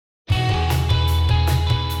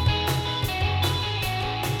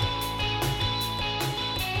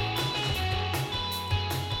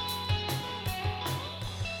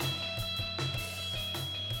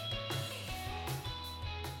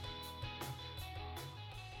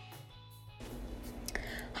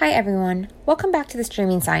Hi everyone, welcome back to the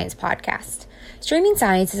Streaming Science podcast. Streaming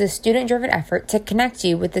Science is a student-driven effort to connect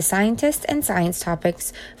you with the scientists and science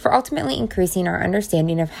topics for ultimately increasing our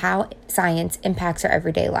understanding of how science impacts our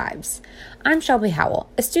everyday lives. I'm Shelby Howell,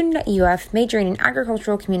 a student at UF majoring in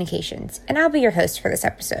agricultural communications, and I'll be your host for this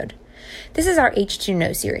episode. This is our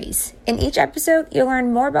H2Know series. In each episode, you'll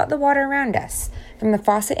learn more about the water around us, from the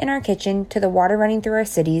faucet in our kitchen to the water running through our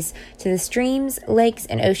cities to the streams, lakes,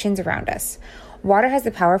 and oceans around us. Water has the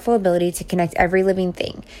powerful ability to connect every living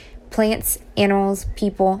thing: plants, animals,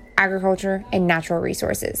 people, agriculture, and natural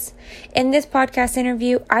resources. In this podcast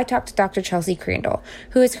interview, I talked to Dr. Chelsey Crandall,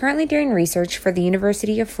 who is currently doing research for the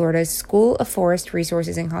University of Florida's School of Forest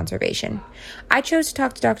Resources and Conservation. I chose to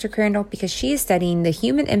talk to Dr. Crandall because she is studying the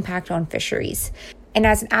human impact on fisheries. And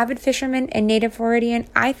as an avid fisherman and native Floridian,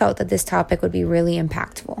 I felt that this topic would be really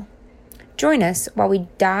impactful. Join us while we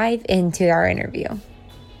dive into our interview.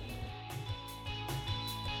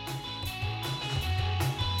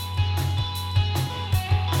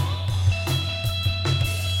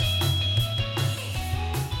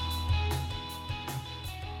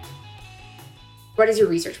 What is your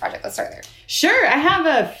research project? Let's start there. Sure. I have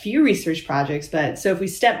a few research projects, but so if we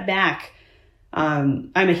step back,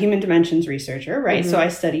 I'm a human dimensions researcher, right? Mm-hmm. So I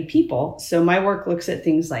study people. So my work looks at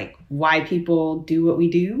things like why people do what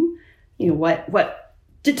we do, what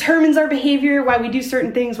determines our behavior, why we do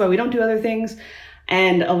certain things, why we don't do other things.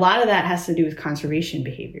 And a lot of that has to do with conservation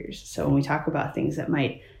behaviors. So when we talk about things that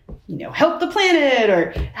might, help the planet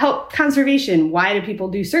or help conservation, why do people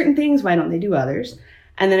do certain things? Why don't they do others?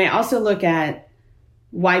 And then I also look at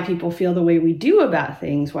why people feel the way we do about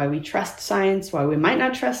things, why we trust science, why we might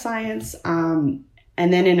not trust science. And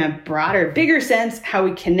then in a broader, bigger sense, how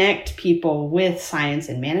we connect people with science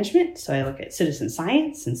and management. So I look at citizen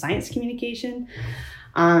science and science communication.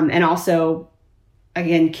 And also,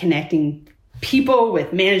 again, connecting people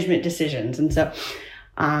with management decisions. And so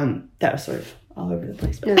that was sort of all over the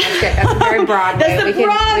place. No, that's good. That's a very broad That's the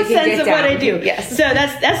broad sense of what I do. Yes. So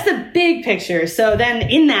that's the big picture. So then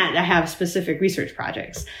in that, I have specific research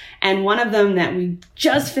projects. And one of them that we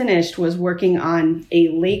just finished was working on a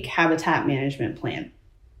lake habitat management plan,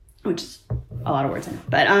 which is a lot of words.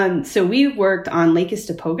 But so we worked on Lake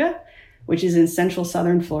Istapoga, which is in central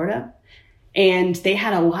southern Florida. And they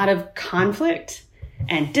had a lot of conflict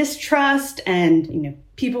and distrust and,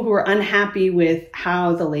 people who were unhappy with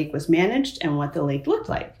how the lake was managed and what the lake looked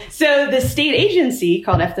like. So the state agency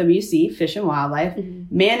called FWC, Fish and Wildlife,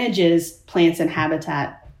 manages plants and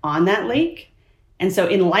habitat on that lake. And so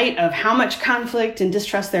in light of how much conflict and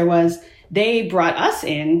distrust there was, they brought us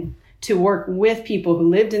in to work with people who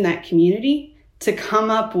lived in that community to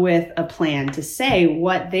come up with a plan to say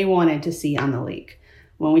what they wanted to see on the lake.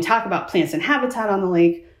 When we talk about plants and habitat on the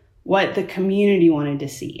lake, what the community wanted to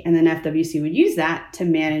see. And then FWC would use that to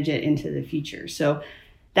manage it into the future. So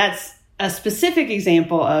that's a specific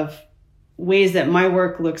example of ways that my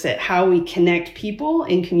work looks at how we connect people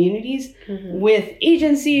in communities with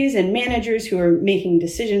agencies and managers who are making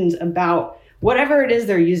decisions about whatever it is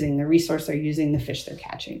they're using, the resource they're using, the fish they're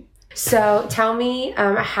catching. So tell me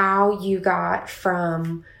how you got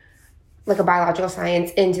from like a biological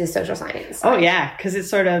science into the social science side. Oh, yeah. Because it's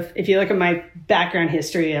sort of, if you look at my background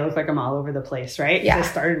history, I look like I'm all over the place, right? Yeah. I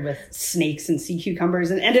started with snakes and sea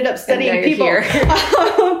cucumbers and ended up studying people.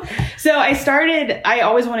 So I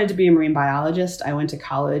always wanted to be a marine biologist. I went to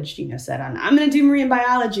college, said, I'm going to do marine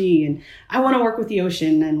biology and I want to work with the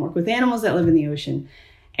ocean and work with animals that live in the ocean.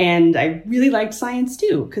 And I really liked science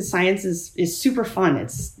too, because science is super fun.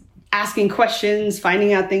 It's asking questions,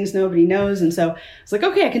 finding out things nobody knows. And so it's like,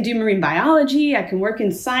 okay, I can do marine biology. I can work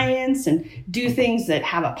in science and do things that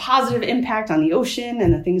have a positive impact on the ocean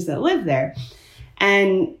and the things that live there.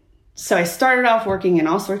 And so I started off working in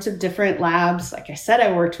all sorts of different labs. Like I said,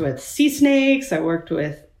 I worked with sea snakes. I worked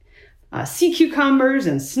with sea cucumbers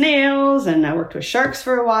and snails, and I worked with sharks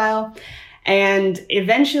for a while. And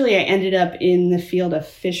eventually I ended up in the field of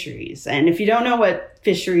fisheries. And if you don't know what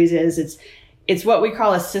fisheries is, it's what we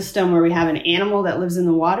call a system where we have an animal that lives in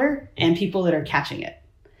the water and people that are catching it.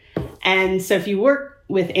 And so if you work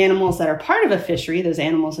with animals that are part of a fishery, those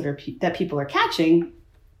animals that people are catching,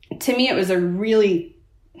 to me, it was a really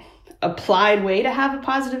applied way to have a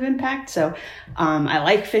positive impact. So I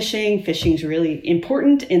like fishing. Fishing is really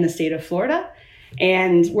important in the state of Florida.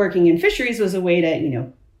 And working in fisheries was a way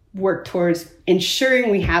to, work towards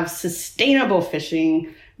ensuring we have sustainable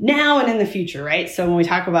fishing now and in the future, right? So when we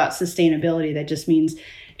talk about sustainability, that just means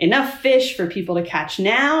enough fish for people to catch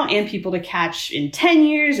now and people to catch in 10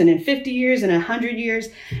 years and in 50 years and 100 years,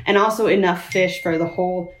 and also enough fish for the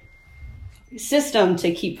whole system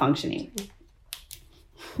to keep functioning.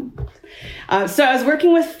 So I was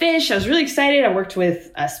working with fish. I was really excited. I worked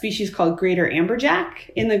with a species called greater amberjack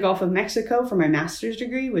in the Gulf of Mexico for my master's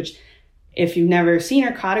degree, which if you've never seen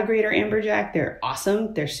or caught a greater amberjack, they're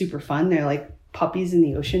awesome. They're super fun. They're like puppies in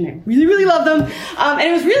the ocean. I really, really love them. And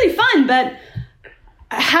it was really fun. But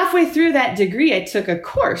halfway through that degree, I took a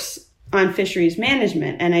course on fisheries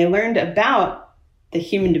management, and I learned about the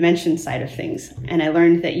human dimension side of things. And I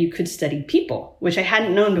learned that you could study people, which I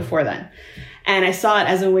hadn't known before then. And I saw it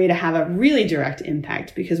as a way to have a really direct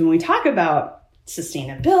impact, because when we talk about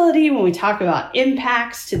sustainability, when we talk about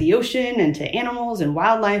impacts to the ocean and to animals and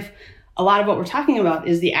wildlife, a lot of what we're talking about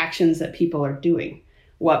is the actions that people are doing,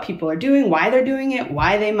 what people are doing, why they're doing it,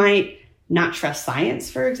 why they might not trust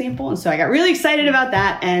science, for example. And so I got really excited about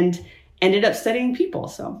that and ended up studying people.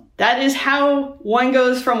 So that is how one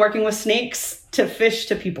goes from working with snakes to fish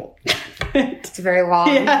to people. It's very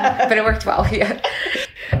long, but it worked well. Yeah.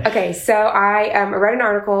 Okay, so I read an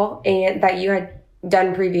article that you had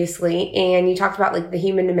done previously, and you talked about like the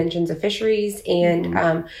human dimensions of fisheries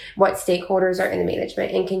and what stakeholders are in the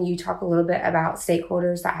management. And can you talk a little bit about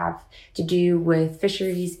stakeholders that have to do with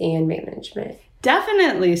fisheries and management?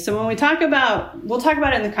 Definitely. So when we'll talk about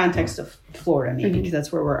it in the context of Florida, maybe, because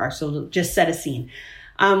that's where we are. So just set a scene.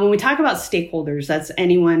 When we talk about stakeholders, that's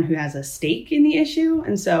anyone who has a stake in the issue.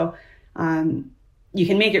 And so you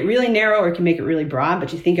can make it really narrow or you can make it really broad,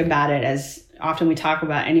 but you think about it as often we talk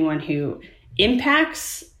about anyone who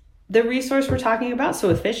impacts the resource we're talking about. So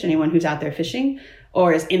with fish, anyone who's out there fishing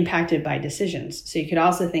or is impacted by decisions. So you could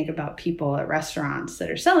also think about people at restaurants that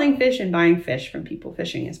are selling fish and buying fish from people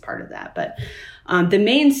fishing as part of that. But the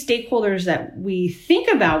main stakeholders that we think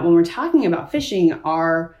about when we're talking about fishing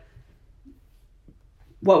are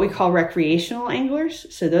what we call recreational anglers.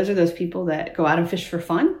 So those are those people that go out and fish for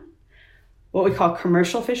fun. What we call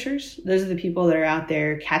commercial fishers. Those are the people that are out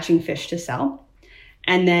there catching fish to sell.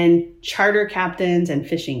 And then charter captains and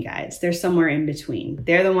fishing guides. They're somewhere in between.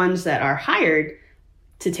 They're the ones that are hired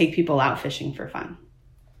to take people out fishing for fun.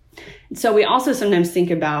 So we also sometimes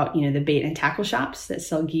think about, the bait and tackle shops that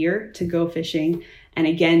sell gear to go fishing. And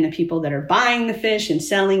again, the people that are buying the fish and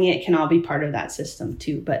selling it can all be part of that system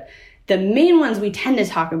too. But the main ones we tend to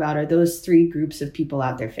talk about are those three groups of people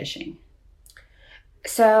out there fishing.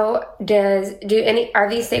 So are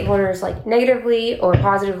these stakeholders like negatively or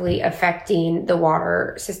positively affecting the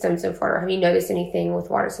water systems in Florida? Have you noticed anything with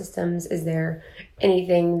water systems? Is there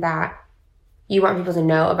anything that you want people to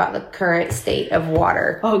know about the current state of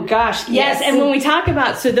water? Oh gosh, yes. And when we talk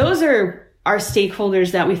about, so those are our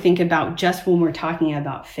stakeholders that we think about just when we're talking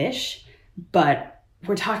about fish, but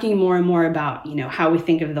we're talking more and more about, how we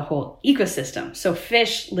think of the whole ecosystem. So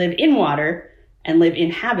fish live in water and live in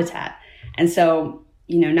habitat. And so,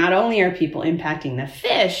 not only are people impacting the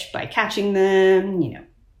fish by catching them,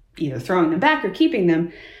 either throwing them back or keeping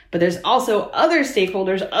them, but there's also other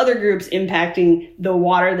stakeholders, other groups impacting the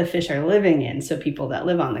water the fish are living in. So people that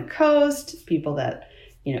live on the coast, people that,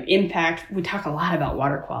 impact, we talk a lot about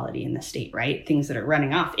water quality in the state, right? Things that are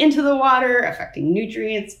running off into the water, affecting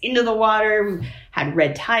nutrients into the water. We've had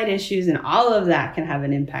red tide issues, and all of that can have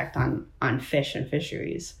an impact on fish and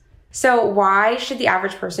fisheries. So why should the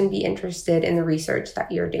average person be interested in the research that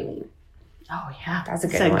you're doing? Oh, yeah. That's a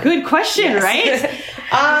good one. It's a good question, yes.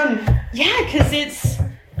 Right? Because it's...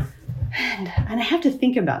 And I have to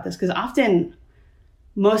think about this because often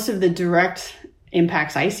most of the direct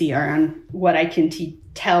impacts I see are on what I can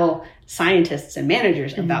tell scientists and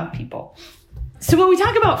managers about people. So when we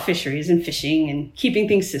talk about fisheries and fishing and keeping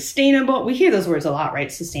things sustainable, we hear those words a lot, right?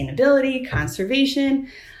 Sustainability, conservation,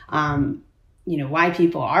 why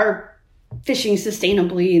people are fishing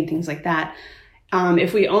sustainably and things like that.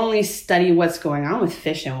 If we only study what's going on with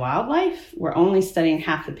fish and wildlife, we're only studying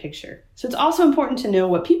half the picture. So it's also important to know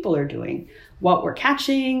what people are doing, what we're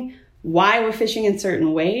catching, why we're fishing in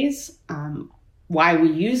certain ways, why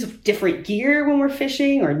we use different gear when we're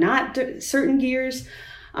fishing or not certain gears.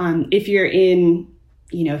 If you're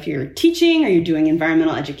if you're teaching or you're doing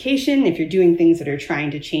environmental education, if you're doing things that are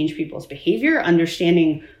trying to change people's behavior,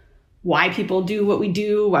 understanding why people do what we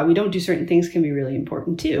do, why we don't do certain things can be really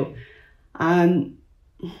important too.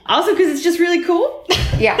 Also because it's just really cool.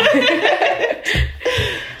 Yeah.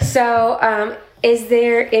 So, is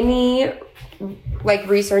there any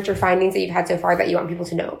research or findings that you've had so far that you want people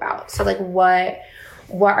to know about? So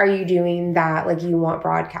what are you doing that you want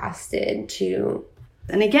broadcasted to?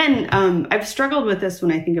 And again, I've struggled with this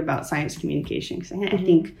when I think about science communication, because I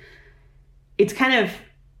think it's kind of,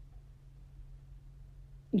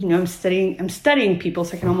 I'm studying people,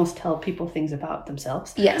 so I can almost tell people things about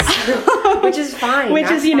themselves. Yes, which is fine. Which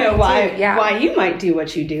is, why you might do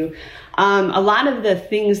what you do. A lot of the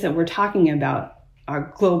things that we're talking about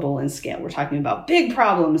are global in scale. We're talking about big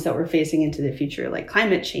problems that we're facing into the future, like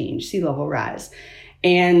climate change, sea level rise.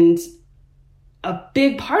 And a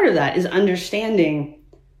big part of that is understanding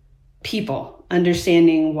people,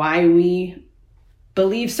 understanding why we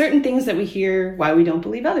believe certain things that we hear, why we don't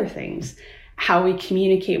believe other things, how we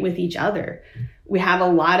communicate with each other. We have a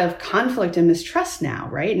lot of conflict and mistrust now,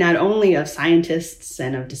 right? Not only of scientists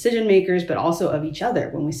and of decision makers, but also of each other.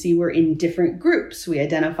 When we see we're in different groups, we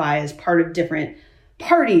identify as part of different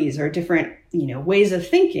parties or different, ways of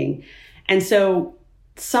thinking. And so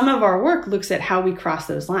some of our work looks at how we cross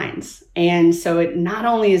those lines. And so it not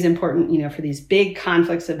only is important, for these big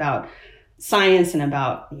conflicts about science and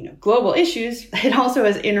about, global issues, it also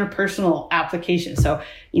has interpersonal applications. So,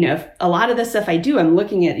 a lot of the stuff I do, I'm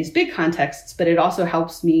looking at these big contexts, but it also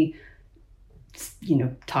helps me,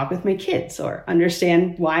 talk with my kids or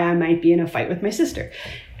understand why I might be in a fight with my sister.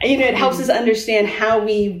 It helps us understand how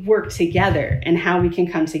we work together and how we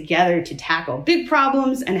can come together to tackle big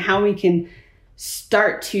problems and how we can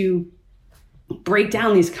start to break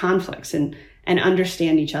down these conflicts and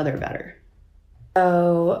understand each other better.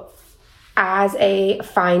 So as a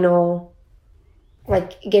final,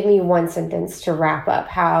 give me one sentence to wrap up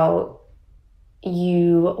how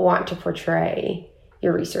you want to portray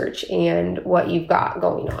your research and what you've got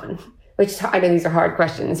going on. Which I know these are hard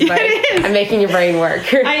questions, but I'm making your brain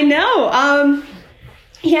work. I know.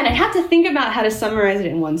 And I'd have to think about how to summarize it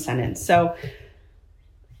in one sentence. So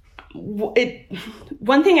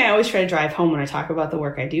one thing I always try to drive home when I talk about the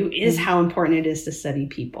work I do is how important it is to study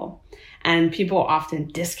people. And people often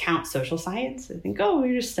discount social science. They think, oh,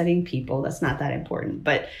 we're just studying people. That's not that important.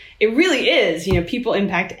 But it really is. People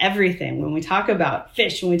impact everything. When we talk about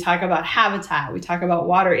fish, when we talk about habitat, we talk about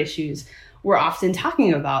water issues, we're often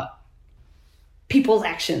talking about people's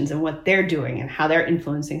actions and what they're doing and how they're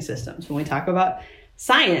influencing systems. When we talk about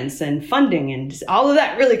science and funding and all of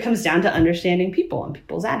that really comes down to understanding people and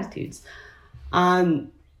people's attitudes.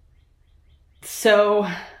 So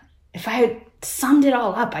if I had summed it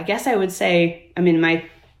all up, I guess I would say, I don't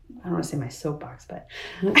want to say my soapbox, but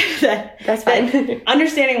that's fine. That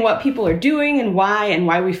understanding what people are doing and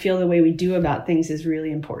why we feel the way we do about things is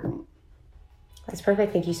really important. That's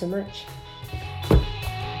perfect. Thank you so much.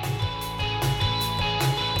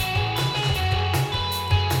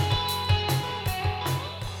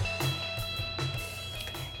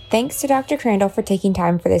 Thanks to Dr. Crandall for taking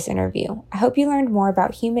time for this interview. I hope you learned more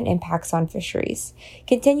about human impacts on fisheries.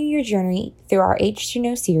 Continue your journey through our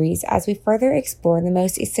H2Know series as we further explore the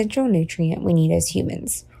most essential nutrient we need as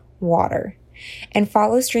humans, water. And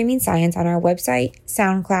follow Streaming Science on our website,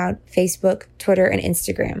 SoundCloud, Facebook, Twitter, and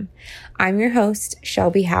Instagram. I'm your host,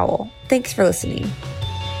 Shelby Howell. Thanks for listening.